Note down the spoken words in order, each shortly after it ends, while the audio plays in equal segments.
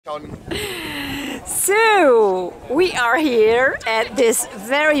So, we are here at this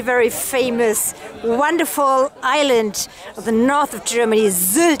very, very famous, wonderful island of the north of Germany,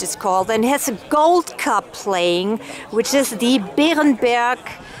 Sylt it's called, and it has a Gold Cup playing, which is the Berenberg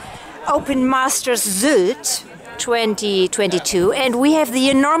Open Masters-Sylt 2022, and we have the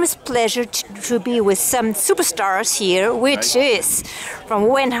enormous pleasure to be with some superstars here, which is from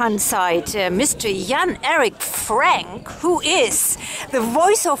one hand side Mr. Jan-Erik Franck, who is the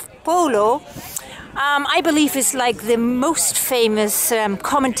voice of Polo. I believe is like the most famous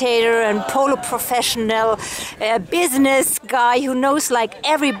commentator and Polo Professional business guy who knows like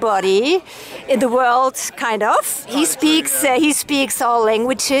everybody in the world, kind of. He speaks all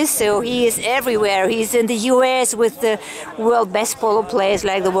languages, so he is everywhere. He's in the US with the world best polo players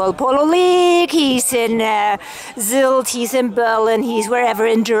like the World Polo League. He's in Sylt, he's in Berlin, he's wherever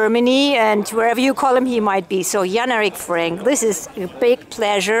in Germany, and wherever you call him, he might be. So Jan-Erik Franck, this is a big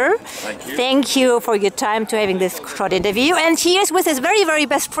pleasure. Thank you for your time to having this short interview. And he is with his very, very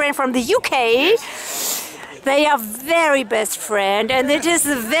best friend from the UK. They are very best friend, and it is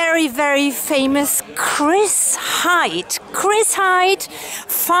the very, very famous Chris Hyde. Chris Hyde,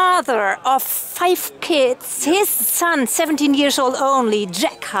 father of 5 kids. His son, 17 years old only,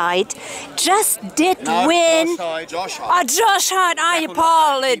 Jack Hyde, just did win. Josh Hyde. Oh, Josh Hyde, I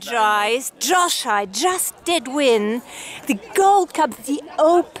apologize. Josh Hyde just did win the Gold Cup, the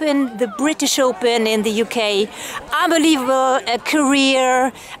Open, the British Open in the UK. Unbelievable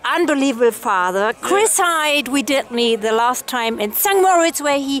career, unbelievable father. Chris Hyde, we did meet the last time in St. Moritz,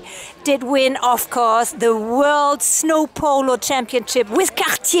 where he did win, of course, the World Snow Polo Championship with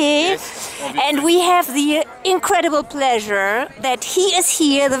Cartier. And we have the incredible pleasure that he is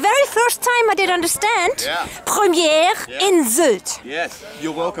here the very first time, I did understand, premiere in Sylt. Yes,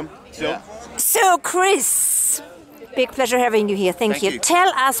 you're welcome. So, Chris, big pleasure having you here. Thank you. Tell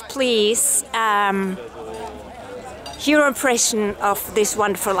us, please, your impression of this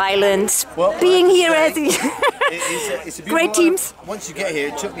wonderful island, being here at the it's a great teams. Once you get here,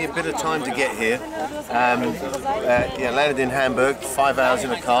 it took me a bit of time to get here. Landed in Hamburg, 5 hours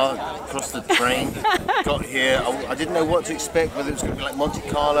in a car, crossed the train, got here. I didn't know what to expect, whether it was going to be like Monte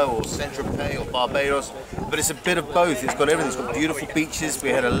Carlo or Saint-Tropez or Barbados, but it's a bit of both. It's got everything. It's got beautiful beaches. We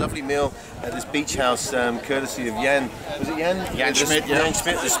had a lovely meal at this beach house, courtesy of Jan. Was it Jan? Jan Schmidt, Jan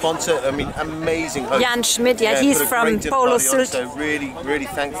Schmidt, the sponsor. I mean, amazing host. Jan Schmidt, he's from Polo-Sylt. So really, really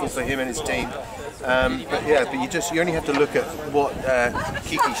thankful for him and his team. But you only have to look at what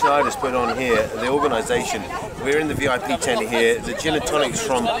Kiki Schneider's put on here, the organisation. We're in the VIP tent here. The gin and tonics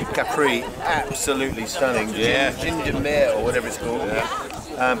from Capri, absolutely stunning. Ginger mare or whatever it's called.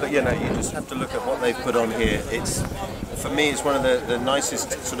 But you just have to look at what they've put on here. For me, it's one of the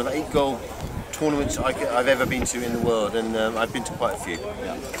nicest sort of 8-goal tournaments I've ever been to in the world, and I've been to quite a few.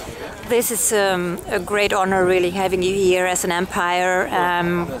 This is a great honor, really, having you here as an umpire,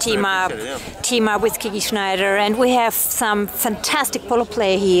 team up with Kiki Schneider, and we have some fantastic polo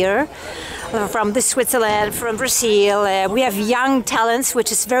player here from Switzerland, from Brazil. We have young talents,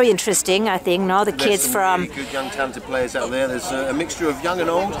 which is very interesting, I think. No, the kids from really good young talented players out there. There's a mixture of young and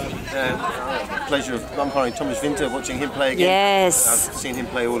old. Pleasure of umpiring Thomas Winter, watching him play again. Yes, I've seen him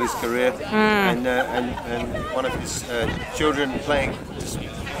play all his career, and one of his children playing just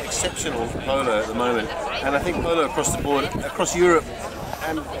exceptional polo at the moment. And I think polo across the board, across Europe,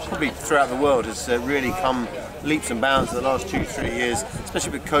 and probably throughout the world, has really come leaps and bounds in the last 2-3 years,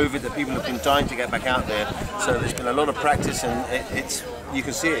 especially with COVID, that people have been dying to get back out there. So there's been a lot of practice, and you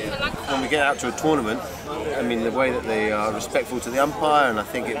can see it when we get out to a tournament. I mean, the way that they are respectful to the umpire, and I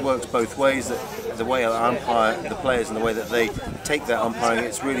think it works both ways, that the way I umpire the players and the way that they take that umpiring,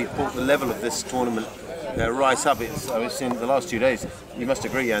 it's really brought the level of this tournament right up. I've seen the last 2 days. You must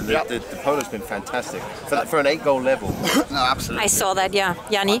agree, Jan, the polo's been fantastic for an 8-goal level. No, absolutely. I saw that,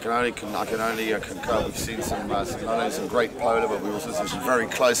 Yanni. I can only concur. We've seen some great polo, but we've also seen some very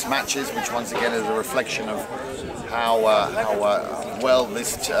close matches, which once again is a reflection of how well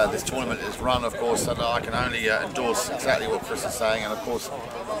this tournament is run. Of course, and I can only endorse exactly what Chris is saying, and of course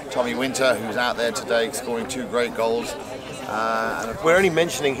Tommy Winter, who's out there today scoring 2 great goals. We're only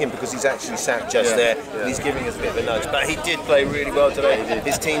mentioning him because he's actually sat just there, and he's giving us a bit of a nudge. But he did play really well today.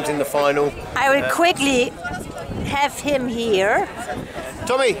 His team's in the final. I will quickly have him here.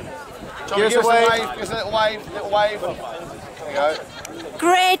 Tommy, give us a wave. Give us a little wave. There you go.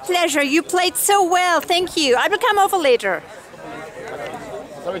 Great pleasure. You played so well. Thank you. I will come over later.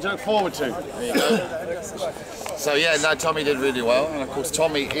 Something to look forward to. There you go. So yeah, no, Tommy did really well, and of course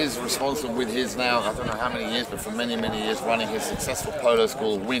Tommy is responsible with his now, I don't know how many years, but for many, many years running his successful polo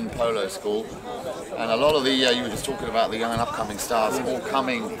school, Win Polo School. And a lot of the, you were just talking about the young and upcoming stars all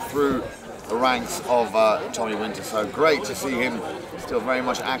coming through the ranks of Tommy Winter. So great to see him still very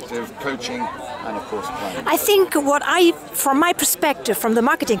much active, coaching, and of course playing. I think from my perspective, from the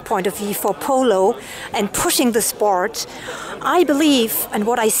marketing point of view for polo and pushing the sport, I believe, and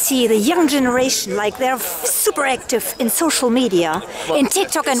what I see, the young generation, like they're super active in social media, in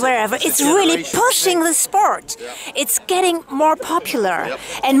TikTok and wherever. It's really pushing the sport. Yeah. It's getting more popular,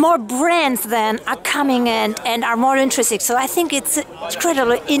 and more brands then are coming and are more interested. So I think it's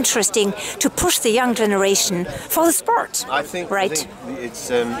incredibly interesting to push the young generation for the sport. I think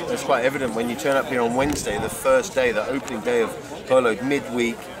it's quite evident when you turn up here on Wednesday, the first day, the opening day of polo,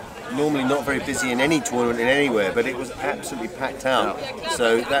 midweek. Normally not very busy in any tournament in anywhere, but it was absolutely packed out.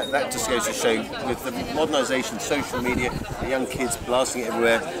 So that just goes to show, with the modernisation, social media, the young kids blasting it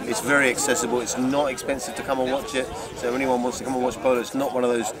everywhere, it's very accessible, it's not expensive to come and watch it. So if anyone wants to come and watch polo, it's not one of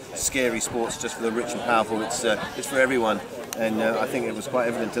those scary sports just for the rich and powerful, it's for everyone. And I think it was quite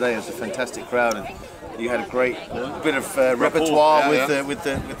evident today. It was a fantastic crowd, and you had a great bit of repertoire with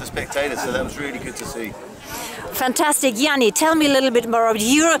the spectators, so that was really good to see. Fantastic. Yanni, tell me a little bit more about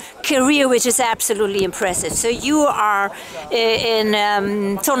your career, which is absolutely impressive. So you are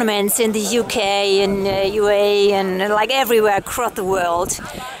in tournaments in the UK, in UAE, and like everywhere across the world.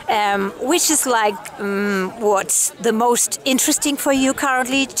 Which is like what's the most interesting for you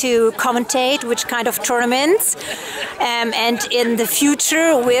currently to commentate? Which kind of tournaments? And in the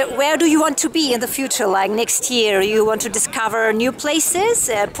future, where do you want to be in the future? Like next year, you want to discover new places,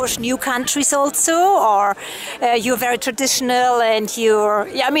 push new countries also, or you're very traditional and your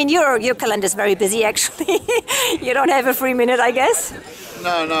calendar is very busy actually. You don't have a free minute, I guess.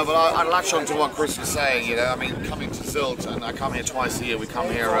 No, but I'd latch on to what Chris was saying. You know, I mean, coming to Sylt, and I come here twice a year. We come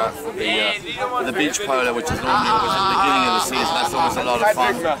here for the beach polo, which is normally always at the beginning of the season. That's always a lot of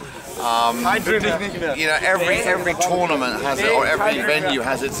fun. You know, every tournament has, or every venue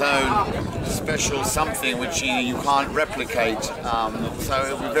has its own special something which you can't replicate. So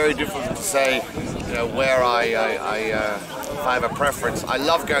it would be very difficult to say, you know, where if I have a preference. I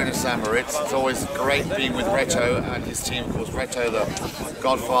love going to St. Moritz. It's always great being with Reto and his team. Of course, Reto, the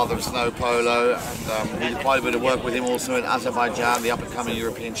godfather of snow polo, and we did quite a bit of work with him also in Azerbaijan, the up-and-coming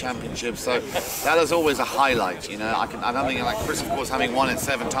European Championship. So that is always a highlight. You know, I don't think, like Chris, of course, having won it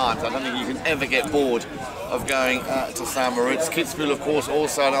 7 times, I don't think you can ever get bored of going to St. Moritz. Kitzbühel, of course,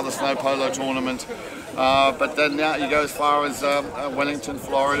 also another snow polo tournament. But then you go as far as Wellington,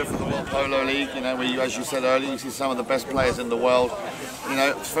 Florida for the World Polo League, you know, where you, as you said earlier, you see some of the best players in the world. You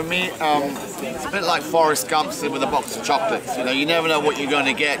know, for me, it's a bit like Forrest Gump sitting with a box of chocolates. You know, you never know what you're going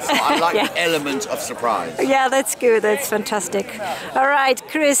to get. So I like the element of surprise. Yeah, that's good. That's fantastic. All right,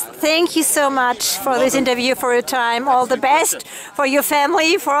 Chris, thank you so much for this interview, for your time. All the best for your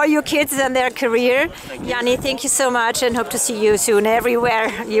family, for all your kids and their career. Yanni, thank you so much, and hope to see you soon everywhere,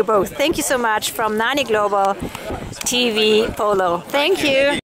 you both. Thank you so much from NGpolo TV Polo. Thank you.